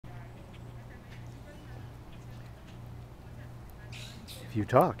If you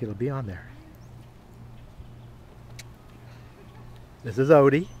talk, it'll be on there. This is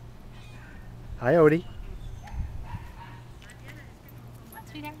Odie. Hi, Odie.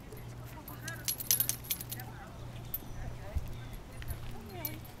 Sweetheart.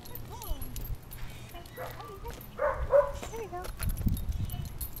 There you go.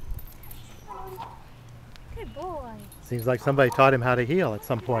 Good boy. Seems like somebody taught him how to heel at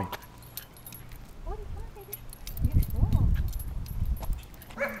some point. Odie, come on, baby. You're strong.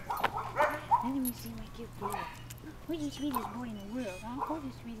 Let me see my cute boy. Who's the sweetest boy in the world, huh? Who's the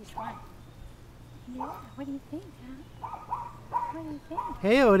sweetest one? Yeah, what do you think, huh? What do you think?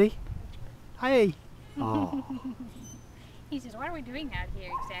 Hey, Odie. Hi. Oh, He says, what are we doing out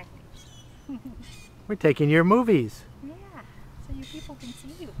here exactly? we're taking your movies. Yeah, so you people can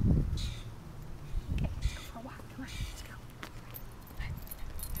see you. Okay, let's go for a walk. Come on, let's go.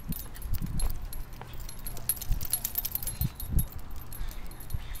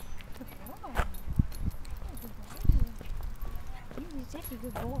 Good boy. You're such a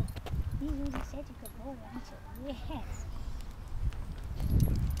good boy. You're really such a good boy, aren't you? Yes.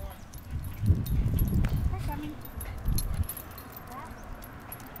 They're coming.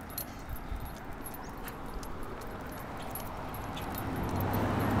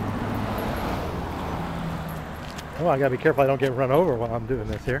 Oh, I gotta be careful I don't get run over while I'm doing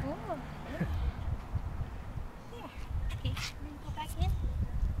this here. Oh, yeah. There. Okay, we're gonna go back in.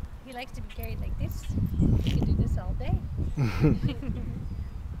 He likes to be carried like this. He can do this all day.